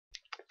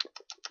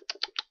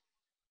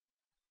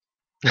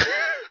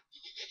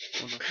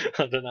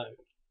I don't know.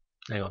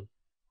 Hang on.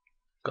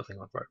 Got a thing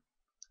in my throat.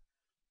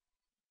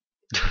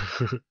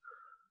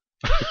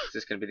 Is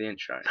this going to be the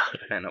intro?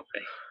 It better not be.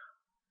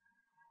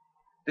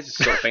 This is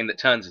the sort of thing that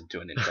turns into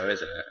an intro,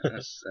 isn't it?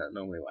 That's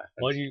normally what happens.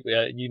 Why do you?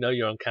 You know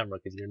you're on camera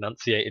because you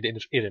enunciated in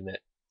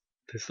it.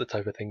 This is the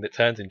type of thing that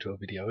turns into a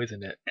video,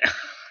 isn't it?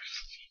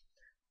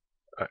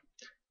 Right.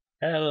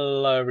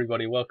 Hello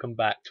everybody, welcome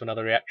back to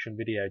another reaction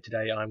video.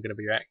 Today I'm going to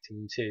be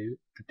reacting to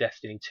the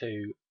Destiny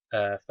 2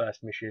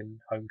 first mission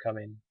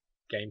homecoming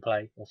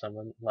gameplay or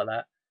something like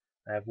that.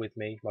 I have with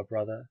me my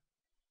brother,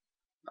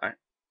 Right.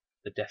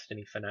 The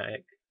Destiny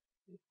fanatic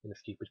in a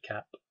stupid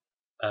cap.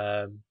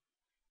 And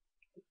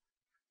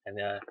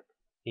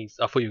he's.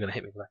 I thought you were going to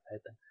hit me in the back of the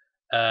head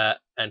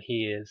then. And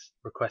he has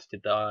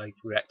requested that I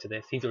react to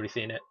this. He's already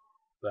seen it,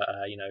 but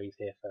you know, he's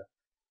here for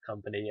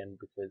company and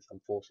because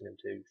I'm forcing him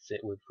to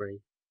sit with me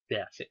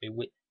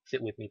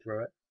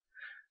through it.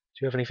 Do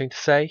you have anything to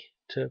say?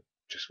 To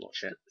just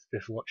watch it.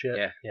 Just watch it.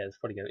 Yeah. Yeah. It's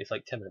probably good. It's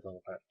like 10 minutes long.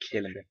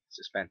 Killing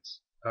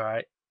suspense. All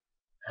right.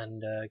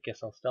 And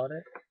guess I'll start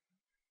it.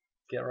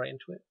 Get right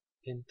into it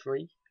in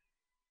 3,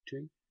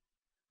 2,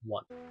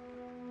 1.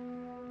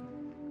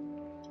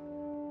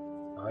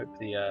 I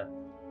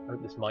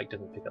hope this mic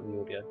doesn't pick up the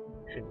audio.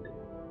 Shouldn't it?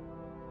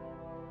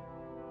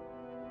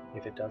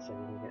 If it does, then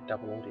we can get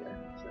double audio.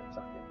 So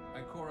suck it.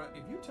 Hey Cora,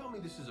 if you tell me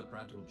this is a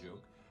practical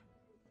joke,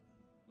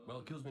 well,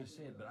 it kills me to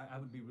say it, but I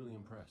would be really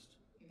impressed.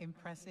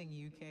 Impressing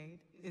you, Cade,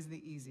 is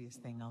the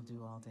easiest thing I'll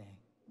do all day.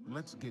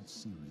 Let's get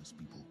serious,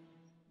 people.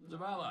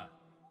 Zavala,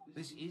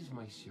 this is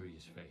my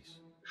serious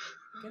face.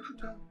 Can't you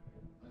tell?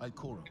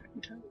 Ikora,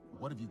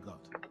 what have you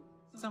got?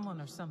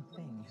 Someone or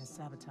something has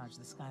sabotaged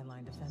the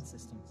Skyline defense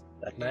systems.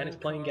 That man is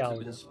playing Comms have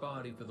Galum. been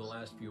spotty for the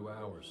last few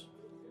hours.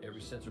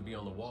 Every sensor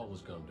beyond the wall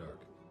has gone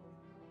dark.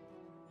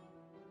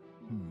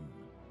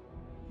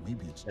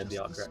 Maybe it's And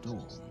just the the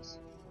storm.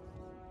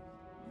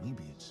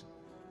 Maybe it's...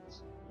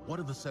 What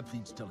are the set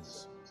feeds telling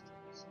us?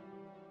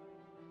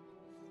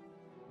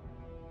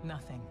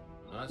 Nothing.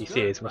 Well, You that's see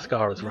good, his right?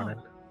 mascara's No. running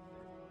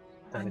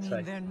I down his mean,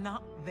 face. they're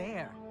not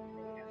there.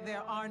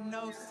 There are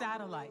no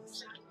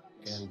satellites.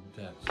 And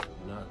that's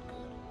not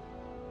good.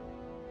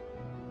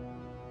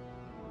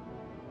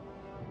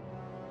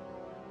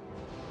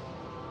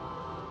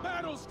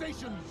 Battle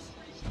stations!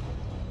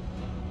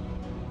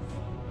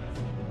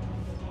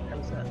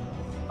 How's that?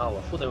 Oh,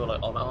 I thought they were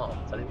like on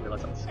arms. I didn't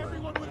realise that was smoke.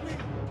 Everyone with me,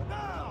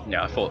 now!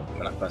 Yeah, I thought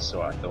when I first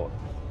saw it, I thought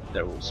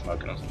they were all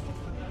smoking on something.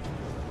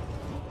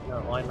 No,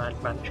 Iron Man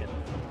Mansion.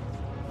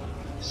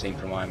 Scene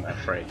from Iron Man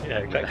 3. Yeah,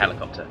 exactly. The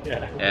helicopter.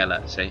 Yeah. Yeah,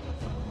 let's see.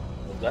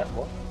 Was that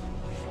what?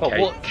 Oh,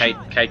 Cade,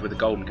 what? Cade with the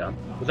golden gun.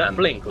 Was that And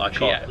Blink? Or I did she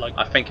thought, act like?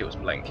 I think it was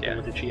Blink, yeah.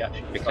 Or did she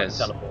actually Because-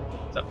 teleport?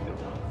 Is that good?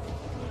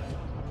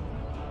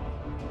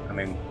 I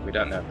mean, we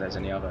don't know if there's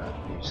any other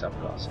new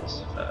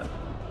subclasses for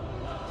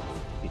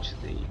each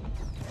of the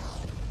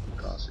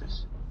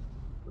classes.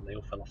 And they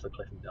all fell off the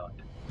cliff and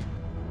died.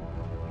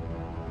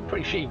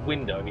 Pretty shitty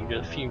window. I mean,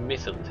 just a few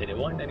missiles hit it.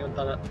 Why hadn't anyone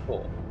done that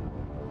before?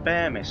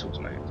 Bear missiles,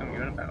 mate. Don't you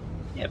know about?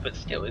 Yeah, but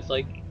still, it's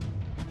like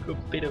a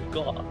bit of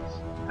glass.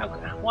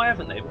 Why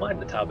haven't they? Why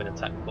hasn't the tower been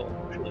attacked before?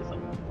 I'm sure there's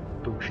some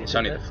bullshit. It's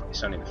only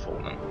the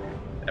Fallen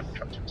who ever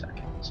tried to attack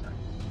it. So.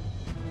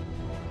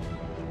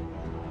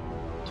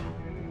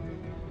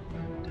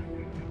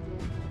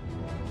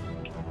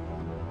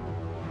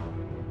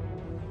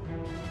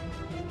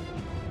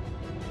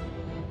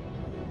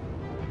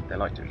 They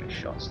like doing these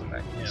shots, don't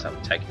they? Yeah. So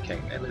take a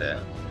king at the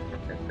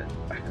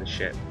back of the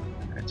ship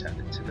and attack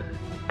it to the.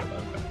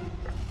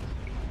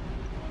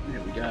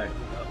 There we go.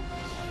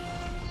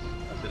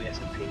 That's got the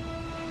SMP.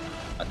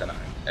 I don't know.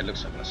 It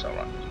looks like an assault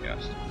rifle, to be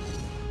honest.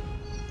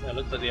 No, it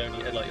looks like the only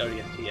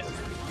ODST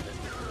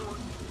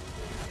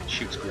It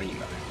shoots green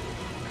though.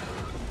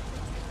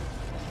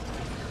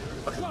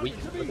 Fucking weak.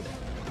 Look at it.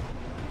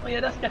 Oh yeah,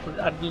 that's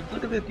definitely.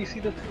 Look at this. Do you see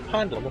the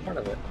handle on the front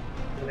of it?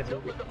 Oh,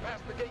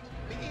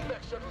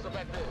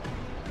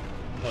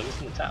 this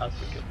is the tower. That's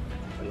pretty good.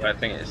 Oh, But I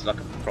think it's like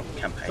a proper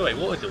campaign. So wait,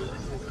 what is all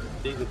this?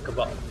 These are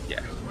Cabal.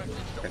 Yeah.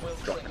 They're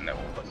dropping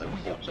little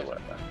forts or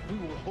whatever.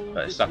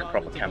 But it's like a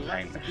proper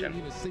campaign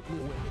mission.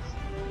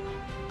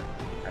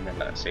 And then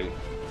let's see.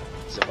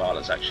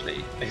 Zavala's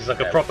actually. This is like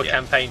a proper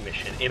campaign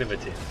mission.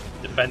 Innovative.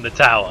 Defend the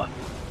tower.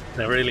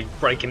 They're really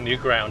breaking new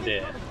ground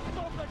here.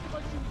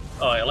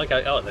 Oh, I like how.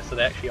 Oh, so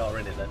they actually are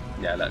in it then.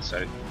 Yeah,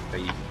 so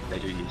they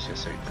do use your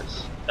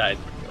supers. That is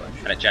pretty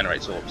good. And it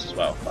generates orbs as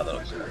well, by the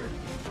looks of it.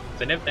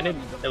 There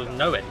was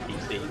no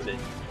NPCs in.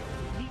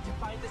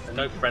 There were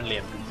no friendly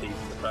NPCs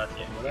in the first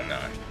game, were there? No.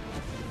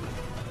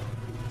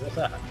 What's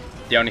that?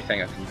 The only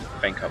thing I can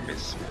think of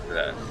is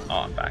the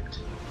artifact.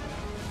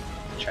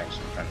 Change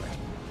to friendly.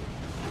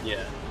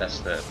 Yeah. That's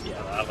the.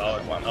 Yeah, I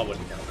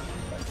wouldn't know.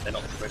 They're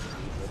not scripted,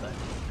 are they?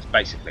 It's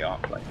basically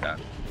arc like that.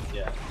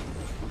 Yeah.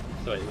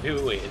 So wait, who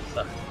are we? Is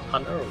that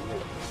Hunter or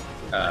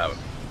Warlock?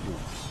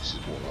 This is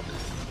Warlock.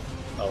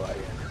 Oh right,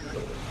 yeah.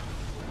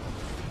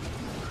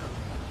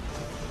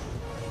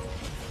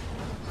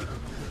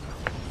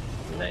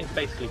 And that is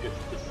basically just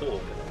the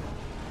sword.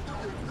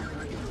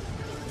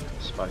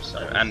 It's suppose so.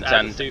 Oh, And it's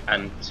as a super.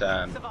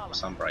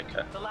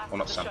 Sunbreaker. Well,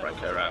 not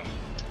Sunbreaker.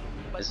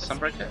 Is it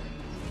Sunbreaker?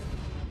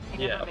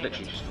 Yeah, I've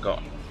literally just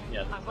forgotten.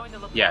 yeah.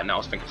 Yeah, no, I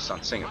was thinking of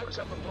Sun Singer for a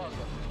second.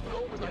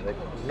 Yeah, they're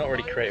not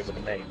really creative with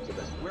the names, are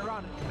they? We're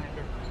on it,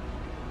 Commander.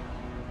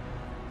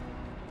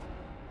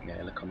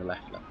 Yeah, look on the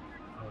left, look.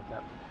 Oh,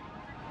 that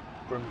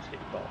broomstick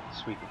bot,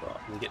 Sweeper bot.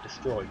 will get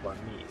destroyed by a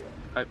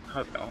meteor.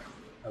 Hope not.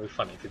 That would be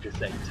funny to just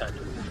say turn to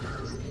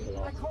the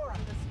last. Ikora,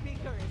 the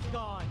speaker is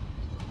gone.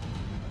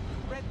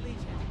 Red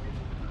Legion,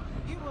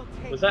 you will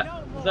take Was no that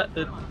more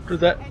from us, was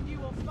that and you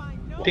will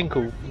find no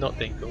Dinkle, not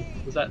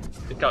Dinkle, was that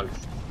the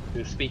ghost who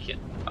was speaking?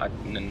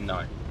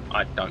 No,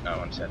 I don't know.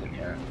 Honestly, I didn't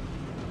hear it.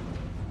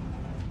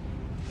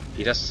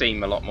 He does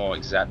seem a lot more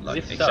As if so, he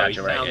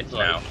exaggerated sounds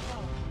now. like,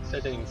 so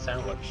it doesn't even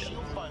sound like shit.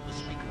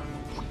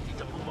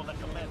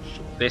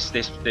 This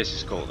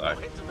is cool though.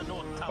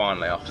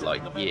 Finally, after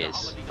like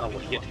years, Oh,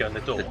 what, you get to go in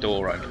the door? the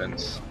door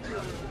opens.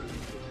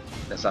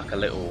 There's like a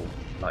little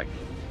like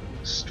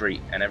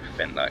street and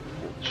everything, like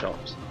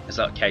shops. It's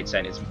like Cade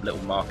saying his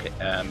little market,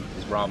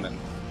 his ramen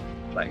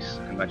place.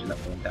 I can imagine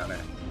that being down there.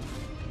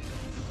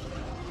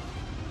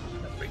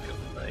 That's pretty cool.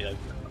 They open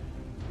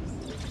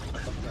it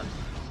up.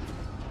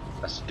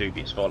 That's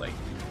Dubious Folly.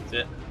 Is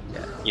it?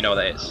 Yeah, you know what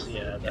that is.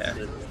 Yeah, that's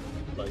the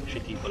like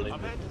shitty balloon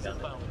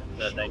gun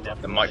that they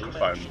never The really-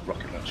 microphone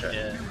rocket launcher.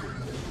 Yeah.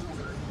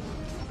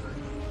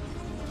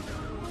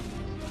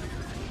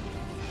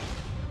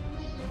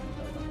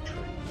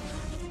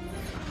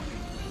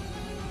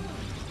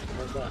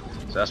 What's that?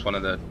 So that's one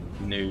of the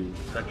new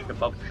Electric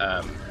above.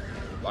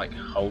 like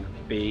hold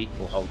B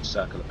or hold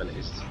circle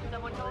abilities.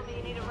 Someone told me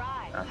you need a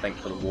ride. I think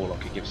for the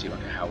Warlock it gives you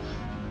like a health,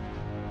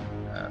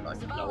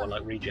 No one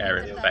like regen.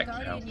 area effect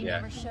health. You Yeah.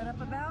 never shut up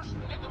about?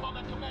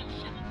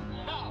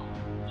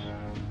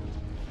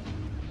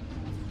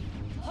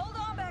 Hold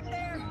on back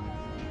there.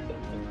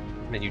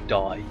 And then you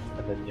die,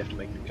 and then you have to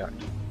make a new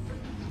character.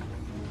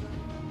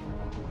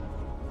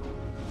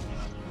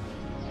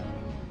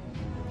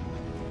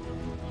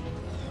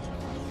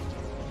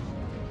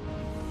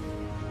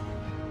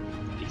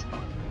 He's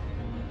fine.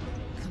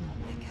 Come on,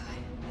 big guy.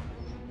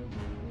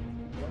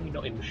 Why are we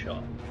not in the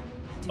shop?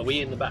 Are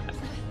we in the back?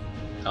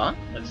 Huh?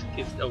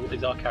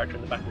 Is our character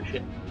in the back of the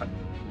ship?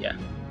 Yeah.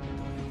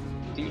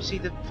 Did you see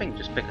the thing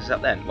just pick us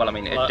up then? Well, I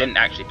mean, it Well, didn't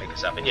actually pick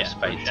us up. It Yeah, just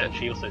faded and to.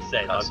 she also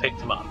said, I cutscene.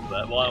 picked him up,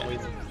 but why aren't we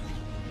in the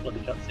bloody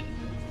cutscene?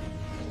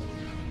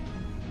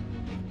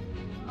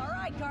 All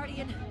right,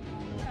 Guardian.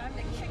 Time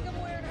to kick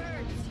him where it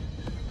hurts.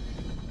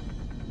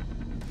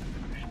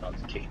 She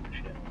starts kicking the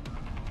shit.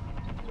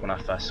 When I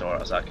first saw it, I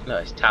was like, no,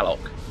 it's Talok.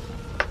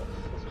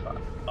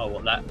 Oh,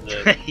 what, that?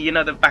 The You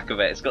know the back of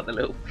it. It's got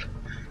the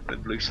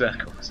blue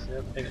circles.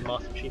 the thing that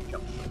Master Chief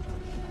jumps from?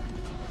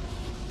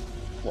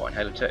 What in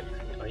Halo 2?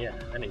 Oh yeah,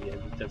 and he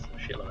does some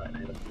shit like that in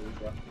Halo 2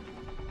 as well.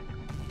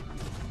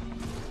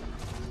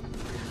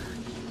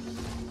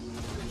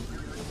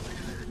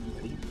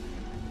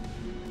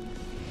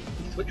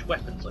 He switched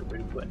weapons like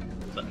really quick.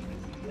 So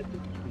he had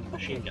the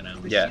machine gun out.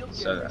 Yeah.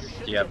 So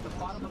you have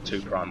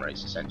two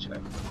primaries essentially.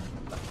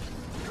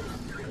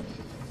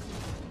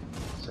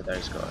 So there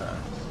he's got a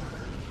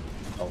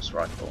pulse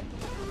rifle,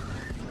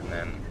 and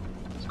then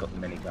he's got the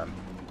minigun.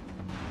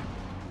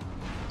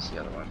 That's the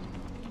other one.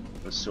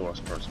 The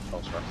Soros pulse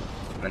rifle,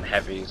 and then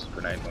heavy is a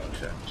grenade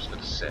launcher. Just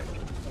looks sick.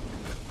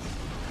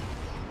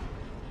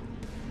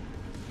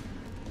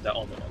 Is that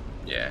on the one?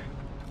 Yeah.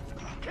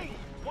 Kate,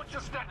 what's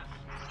your status?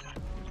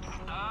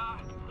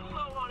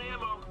 Low on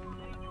ammo.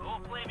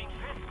 All flaming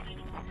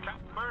fists. Cap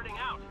burning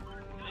out.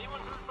 Anyone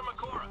heard from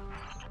Ikora?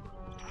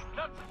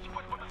 Nuts,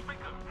 switch for the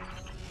speaker.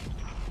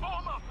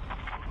 Form up!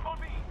 On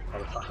me!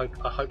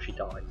 I hope she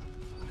dies.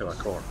 Who I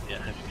call? Yeah,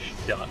 I hope she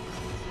dies.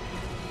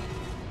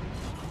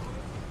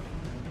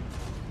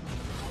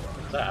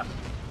 What's that?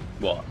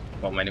 What?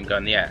 What made him go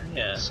in the air?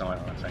 Yeah. Sign,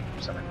 I think.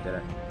 Something did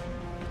it.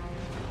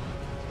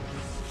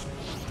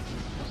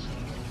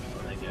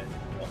 Oh, there you go.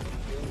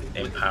 What?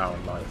 Empower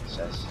and light, it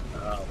says.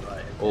 Oh,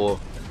 right. Or,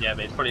 Yeah, I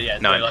mean, it's probably, yeah,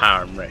 it's no, probably like,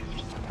 empower and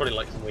rift. probably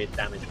like some weird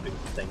damage boost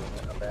thing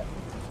on it, I bet.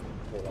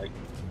 Or like,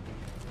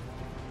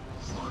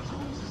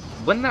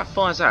 When that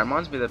fires out, it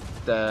reminds me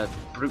of the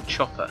brute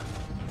chopper.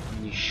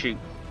 When you shoot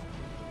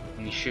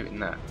in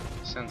that.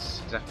 It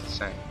sounds exactly the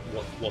same.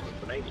 what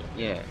the grenade launcher?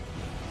 Yeah.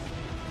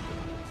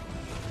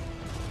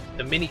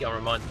 The minigun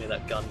reminds me of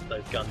that gun,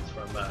 those guns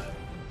from,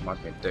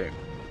 Reminds me of Doom.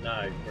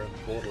 no, from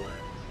Borderlands.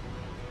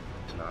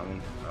 No, I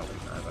wouldn't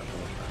know about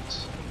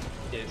Borderlands.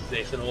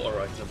 It's an auto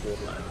rifle in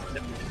Borderlands,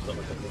 except it's got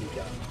like a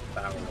minigun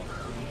barrel on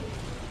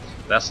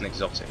it. That's an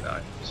exotic though,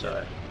 so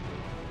So,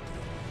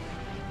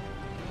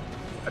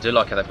 I do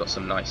like how they've got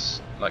some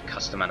nice like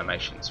custom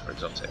animations for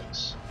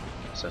exotics.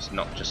 So it's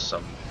not just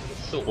some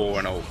sword.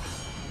 boring old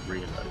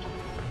reload.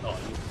 Oh,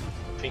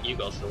 I think you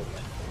got a sword,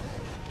 mate.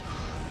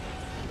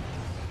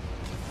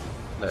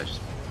 No, it's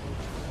just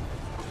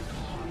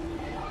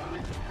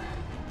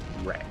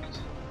wrecked.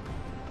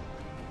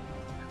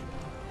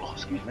 Oh,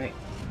 excuse me.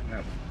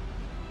 No.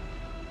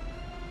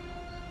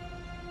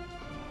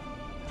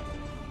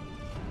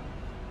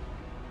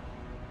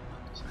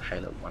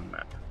 Halo 1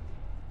 map.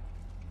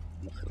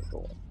 Nothing at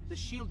all. The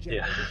shield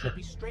Yeah. generator should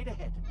be straight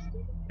ahead.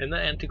 Isn't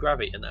that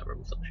anti-gravity in that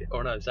room or some shit?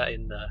 Or no, is that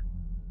in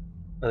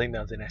I think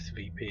that was in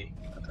SVP,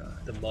 I don't know.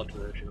 the mod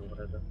version or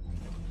whatever.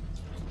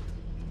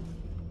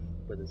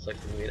 Where there's like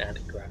some weird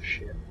anti-grav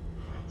shit.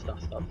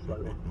 Stuff starts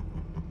floating.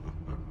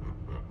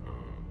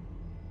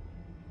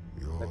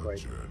 Your Great.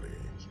 journey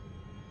ends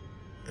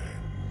here.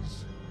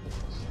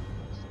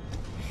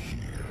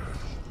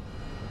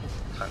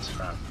 Clancy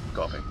Brown.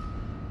 Gotta be.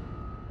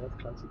 What's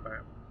Clancy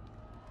Brown?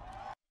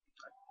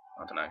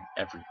 I don't know.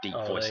 Every deep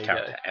Oh, voice there you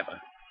character go.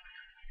 ever.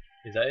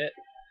 Is that it?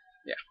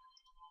 Yeah.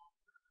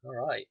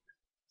 Alright.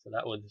 So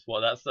that was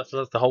what that's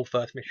the whole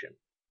first mission.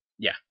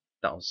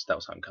 That was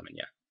Homecoming,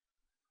 yeah.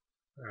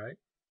 Alright.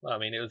 Well, I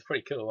mean, it was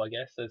pretty cool, I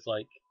guess. There's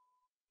like,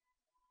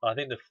 I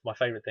think my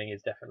favourite thing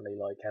is definitely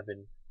like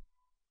having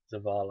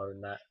Zavala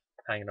and that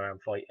hanging around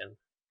fighting.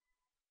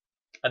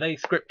 Are they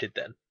scripted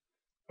then,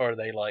 or are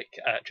they like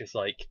just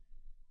like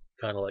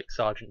kind of like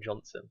Sergeant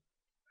Johnson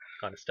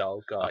kind of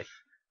style guy,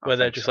 where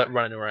they're think just so. like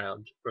running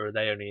around, or are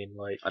they only in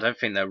like? I don't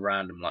think they're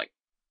random like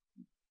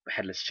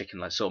headless chicken,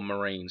 like sort of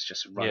Marines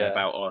just running Yeah.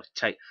 about or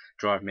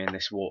drive me in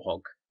this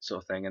warthog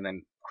sort of thing, and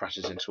then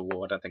crashes into a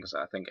wall. I don't think so.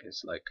 I think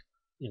it's like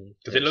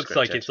Because Yeah, it looks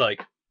like scripted. it's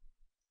like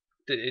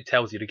it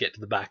tells you to get to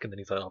the back, and then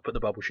he's like, "I'll put the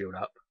bubble shield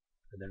up,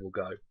 and then we'll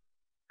go,"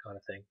 kind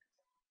of thing.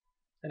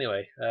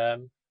 Anyway,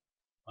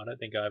 I don't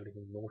think I have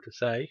anything more to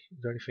say. Is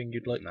there anything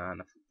you'd like nah,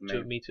 nothing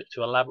for me.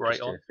 to elaborate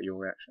Just on? here for your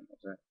reaction. That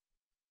was it.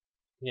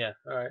 Yeah.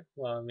 All right.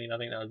 Well, I mean, I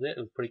think that was it.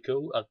 It was pretty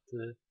cool. I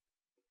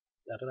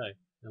don't know.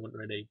 I wasn't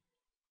really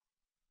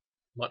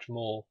much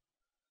more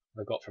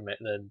I got from it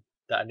than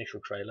that initial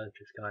trailer.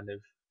 Just kind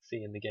of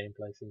seeing the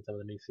gameplay, seeing some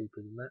of the new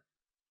supers and that.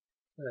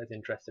 Well, that's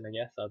interesting, I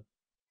guess. I'm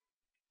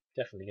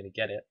definitely going to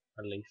get it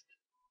at least.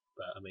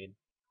 But I mean,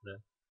 you know,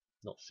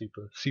 not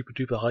super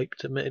duper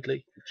hyped,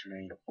 admittedly. What do you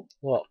mean?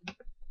 What?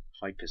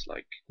 Hype is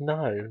like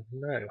No,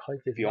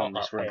 hype is Beyond not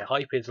this up there. room.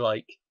 Hype is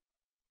like,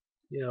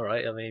 yeah,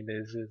 right. I mean,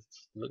 it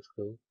looks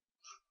cool.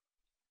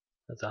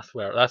 That's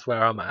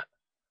where I'm at.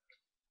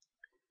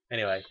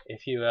 Anyway,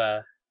 if you've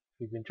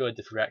enjoyed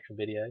this reaction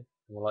video and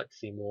would like to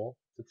see more,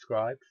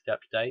 subscribe, stay up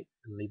to date,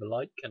 and leave a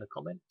like and a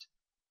comment.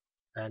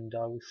 And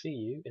I will see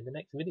you in the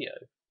next video.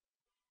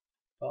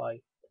 Bye.